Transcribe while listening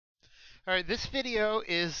All right, this video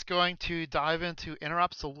is going to dive into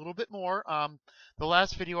interrupts a little bit more. The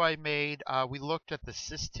last video I made, we looked at the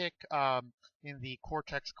systic in the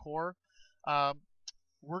Cortex core. Um,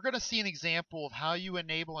 we're going to see an example of how you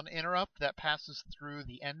enable an interrupt that passes through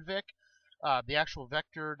the Nvic, the actual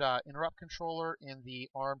vectored interrupt controller in the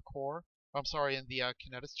ARM core. I'm sorry, in the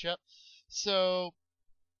Kinetis chip. So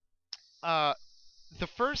uh, the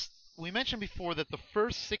first, we mentioned before that the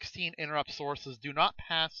first 16 interrupt sources do not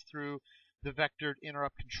pass through the vectored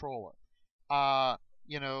interrupt controller. Uh,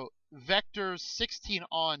 Vectors 16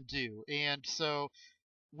 on do, and so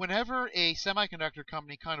whenever a semiconductor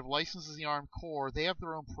company kind of licenses the ARM core, they have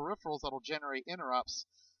their own peripherals that'll generate interrupts.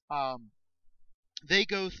 They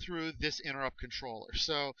go through this interrupt controller.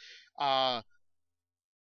 So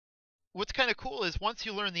what's kind of cool is once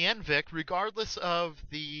you learn the NVIC,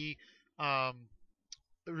 um,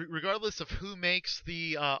 regardless of who makes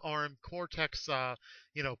the ARM Cortex,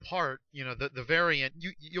 part, the variant,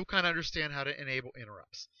 you'll kind of understand how to enable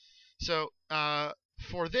interrupts. So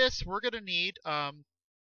for this, we're going to need a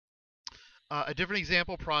different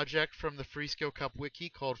example project from the Freescale Cup wiki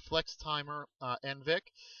called Flextimer NVIC.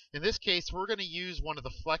 In this case, we're going to use one of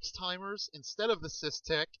the Flextimers instead of the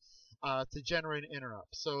systic to generate an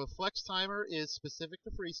interrupt. So Flextimer is specific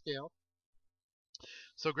to Freescale.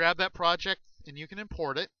 So grab that project and you can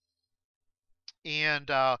import it. And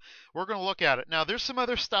we're going to look at it. Now, there's some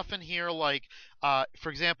other stuff in here, like, for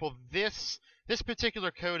example, this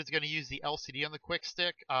particular code is going to use the LCD on the quick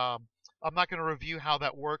stick. I'm not going to review how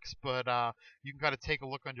that works, but you can kind of take a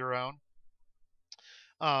look on your own.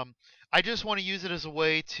 I just want to use it as a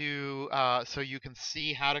way to so you can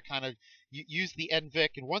see how to kind of use the NVIC,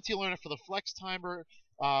 and once you learn it for the Flextimer,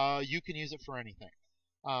 you can use it for anything.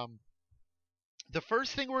 The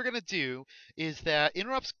first thing we're going to do is that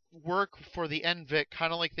interrupts work for the NVIC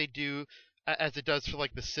kind of like they do as it does for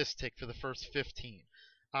like the systic for the first 15.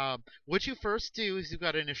 What you first do is you've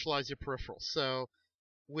got to initialize your peripheral. So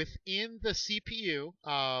within the CPU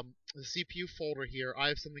folder here, I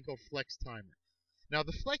have something called Flextimer. Now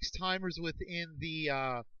the Flextimers within the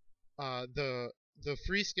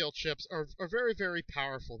Freescale chips are very, very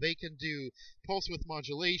powerful. They can do pulse width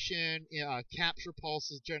modulation, capture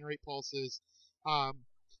pulses, generate pulses.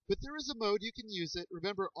 But there is a mode you can use it.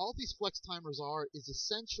 Remember, all these Flextimers is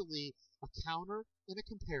essentially a counter and a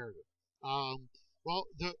comparator.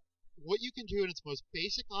 What you can do in its most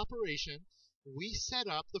basic operation, we set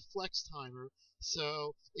up the Flextimer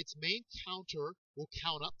so its main counter will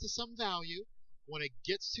count up to some value. When it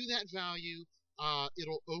gets to that value,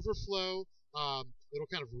 it'll overflow. It'll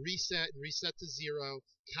kind of reset to 0,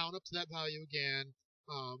 count up to that value again,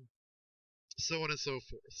 so on and so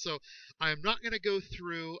forth. So I'm not going to go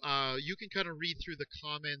through. You can kind of read through the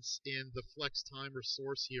comments in the Flextimer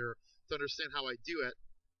source here to understand how I do it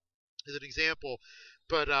as an example.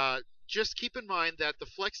 But just keep in mind that the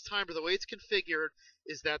Flextimer, the way it's configured,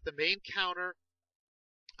 is that the main counter,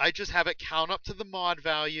 I just have it count up to the mod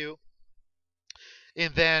value,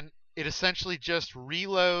 and then it essentially just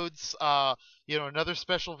reloads, another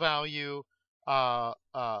special value,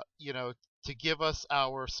 to give us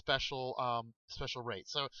our special rate.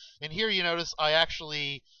 So in here, you notice I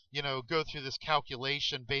actually, go through this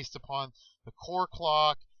calculation based upon the core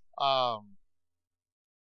clock, the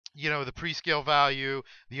prescale value,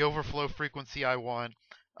 the overflow frequency I want.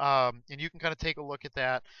 And you can kind of take a look at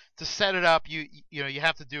that. To set it up, you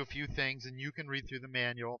have to do a few things, and you can read through the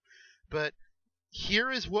manual. But here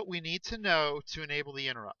is what we need to know to enable the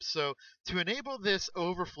interrupt. So to enable this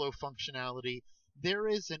overflow functionality, there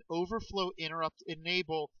is an overflow interrupt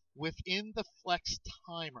enable within the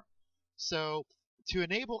Flextimer. So to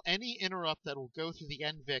enable any interrupt that will go through the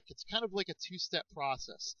NVIC, it's kind of like a two-step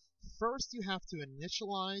process. First, you have to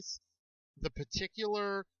initialize the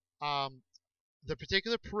particular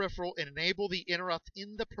peripheral and enable the interrupt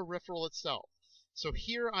in the peripheral itself. So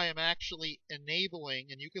here I am actually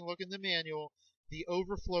enabling, and you can look in the manual, the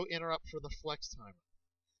overflow interrupt for the Flextimer.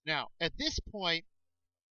 Now, at this point,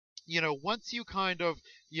 once you kind of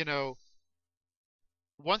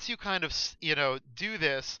do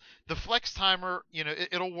this, the Flextimer,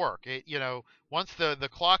 it'll work. Once the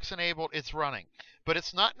clock's enabled, it's running. But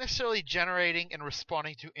it's not necessarily generating and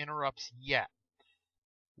responding to interrupts yet.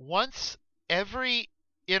 Once every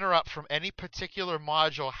interrupt from any particular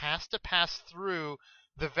module has to pass through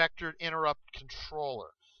the vectored interrupt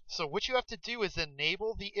controller. So what you have to do is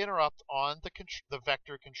enable the interrupt on the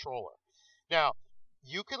vector controller. Now,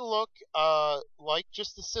 you can look like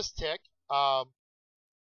just the systic.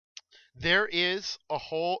 There is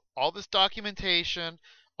all this documentation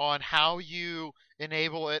on how you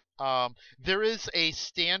enable it. There is a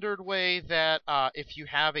standard way that if you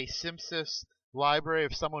have a SimSys library,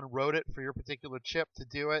 if someone wrote it for your particular chip to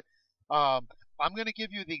do it, I'm going to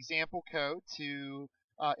give you the example code to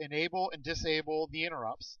enable and disable the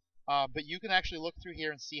interrupts. But you can actually look through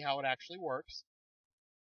here and see how it actually works.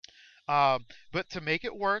 But to make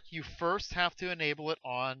it work, you first have to enable it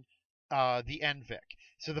on the Nvic.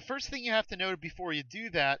 So the first thing you have to know before you do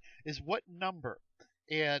that is what number.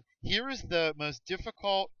 And here is the most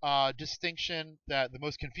difficult distinction, that the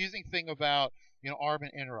most confusing thing about ARM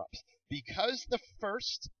and interrupts. Because the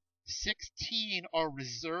first 16 are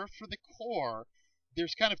reserved for the core,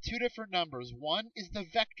 there's kind of two different numbers. One is the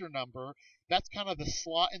vector number. That's kind of the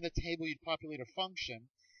slot in the table you'd populate a function.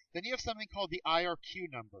 Then you have something called the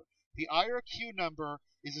IRQ number. The IRQ number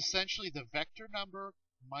is essentially the vector number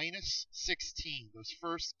minus 16, those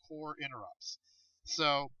first core interrupts.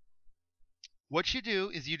 So what you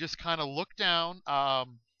do is you just kind of look down,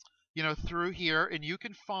 through here, and you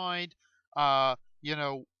can find,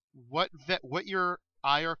 what your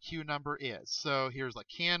IRQ number is. So here's like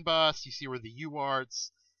CAN bus. You see where the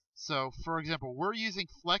UARTs. So for example, we're using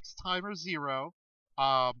Flextimer 0.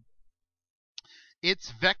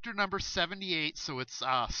 It's vector number 78, so it's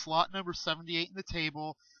slot number 78 in the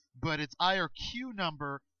table, but its IRQ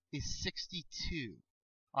number is 62.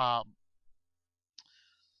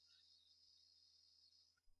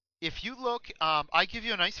 If you look, I give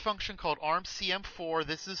you a nice function called armcm4.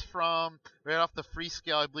 This is from right off the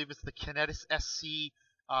Freescale. I believe it's the Kinetis SC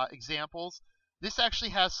examples. This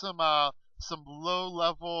actually has some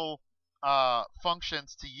low-level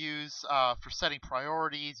functions to use for setting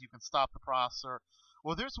priorities. You can stop the processor.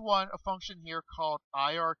 Well, there's a function here called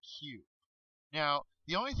IRQ. Now,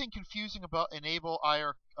 the only thing confusing about enable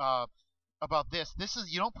about this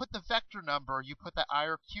is you don't put the vector number, you put the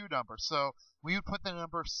IRQ number. So we would put the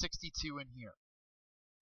number 62 in here.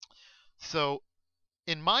 So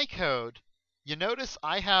in my code, you notice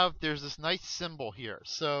there's this nice symbol here.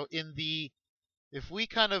 So if we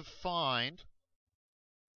kind of find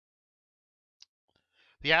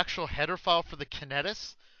the actual header file for the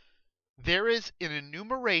Kinetis, there is an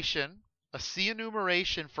enumeration, a C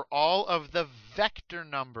enumeration for all of the vector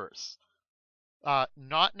numbers.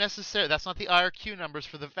 Not necessarily, that's not the IRQ numbers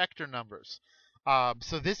for the vector numbers.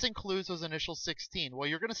 So this includes those initial 16. Well,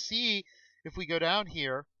 you're going to see, if we go down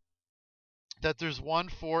here, that there's one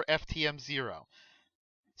for FTM0.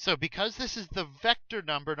 So because this is the vector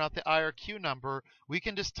number, not the IRQ number, we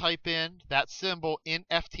can just type in that symbol in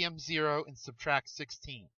FTM0 and subtract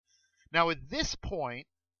 16. Now at this point,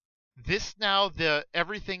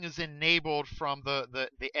 everything is enabled from the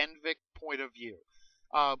Nvic point of view.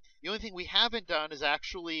 The only thing we haven't done is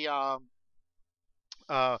actually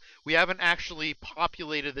we haven't actually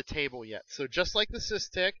populated the table yet. So just like the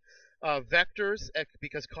SysTick, vectors,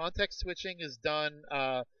 because context switching is done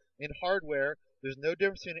in hardware, there's no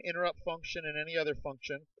difference between an interrupt function and any other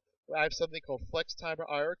function. I have something called Flextimer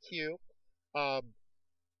IRQ.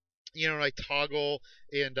 And I toggle,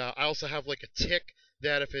 and I also have like a tick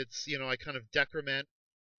that if it's, I kind of decrement.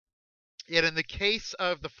 Yet in the case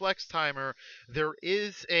of the Flextimer, there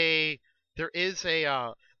is a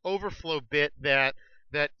overflow bit that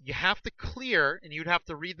you have to clear, and you'd have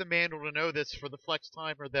to read the manual to know this for the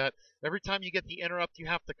Flextimer, that every time you get the interrupt, you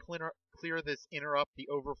have to clear this interrupt, the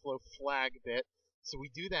overflow flag bit. So we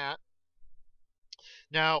do that.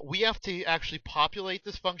 Now we have to actually populate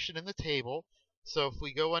this function in the table. So if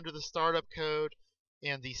we go under the startup code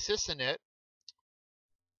and the sysinit,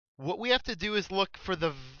 what we have to do is look for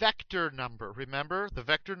the vector number. Remember, the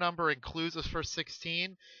vector number includes this first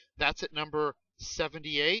 16. That's at number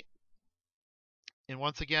 78. And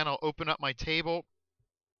once again, I'll open up my table.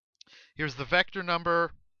 Here's the vector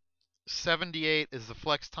number. 78 is the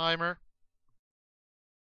Flextimer.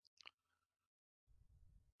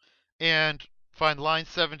 And find line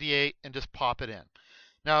 78 and just pop it in.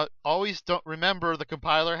 Now, always don't remember the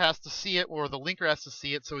compiler has to see it, or the linker has to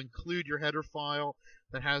see it, so include your header file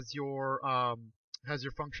that has your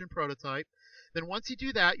function prototype. Then once you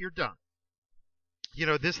do that, you're done.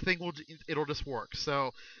 This thing it'll just work.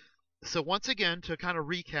 So once again, to kind of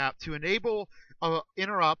recap, to enable an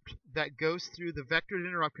interrupt that goes through the vectored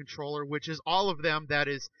interrupt controller, which is all of them, that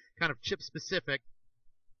is kind of chip specific,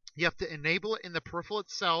 you have to enable it in the peripheral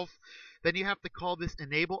itself. Then you have to call this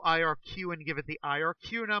enable IRQ and give it the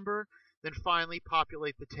IRQ number. Then finally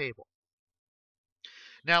populate the table.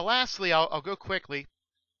 Now lastly, I'll go quickly.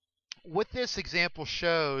 What this example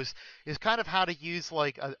shows is kind of how to use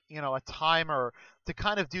like a timer to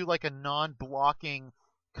kind of do like a non-blocking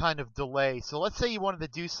kind of delay. So let's say you wanted to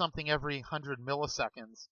do something every 100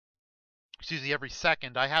 milliseconds. excuse me, every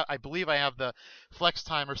second. I believe I have the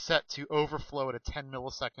Flextimer set to overflow at a 10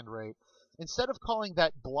 millisecond rate. Instead of calling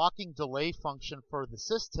that blocking delay function for the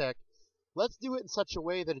systic, let's do it in such a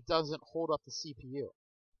way that it doesn't hold up the CPU.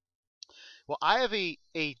 Well, I have a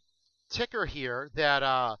ticker here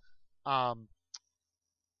that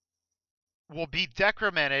will be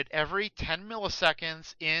decremented every 10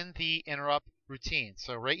 milliseconds in the interrupt routine.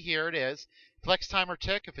 So right here it is. Flex timer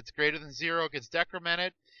tick, if it's greater than 0, it gets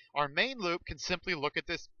decremented. Our main loop can simply look at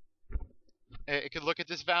this. It can look at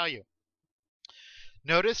this value.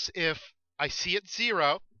 Notice if I see it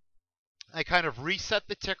 0, I kind of reset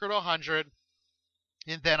the ticker to 100,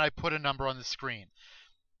 and then I put a number on the screen.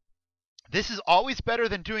 This is always better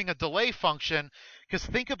than doing a delay function, because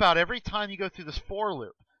think about every time you go through this for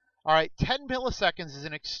loop. All right, 10 milliseconds is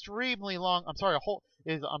an extremely long. I'm sorry,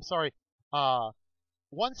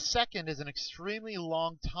 1 second is an extremely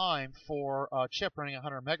long time for a chip running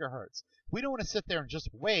 100 megahertz. We don't want to sit there and just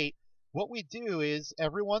wait. What we do is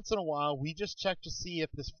every once in a while we just check to see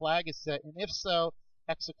if this flag is set, and if so,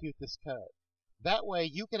 execute this code. That way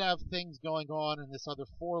you can have things going on in this other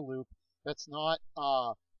for loop that's not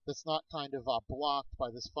kind of blocked by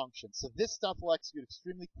this function. So this stuff will execute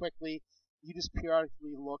extremely quickly. You just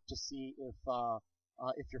periodically look to see if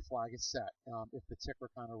your flag is set, if the ticker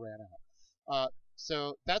kind of ran out.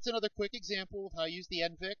 So that's another quick example of how you use the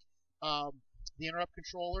Nvic, the interrupt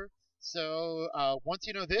controller. So once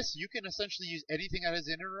you know this, you can essentially use anything that has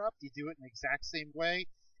an interrupt. You do it in the exact same way.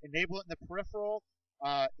 Enable it in the peripheral.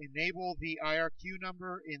 Enable the IRQ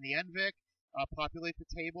number in the Nvic. Populate the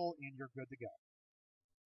table, and you're good to go.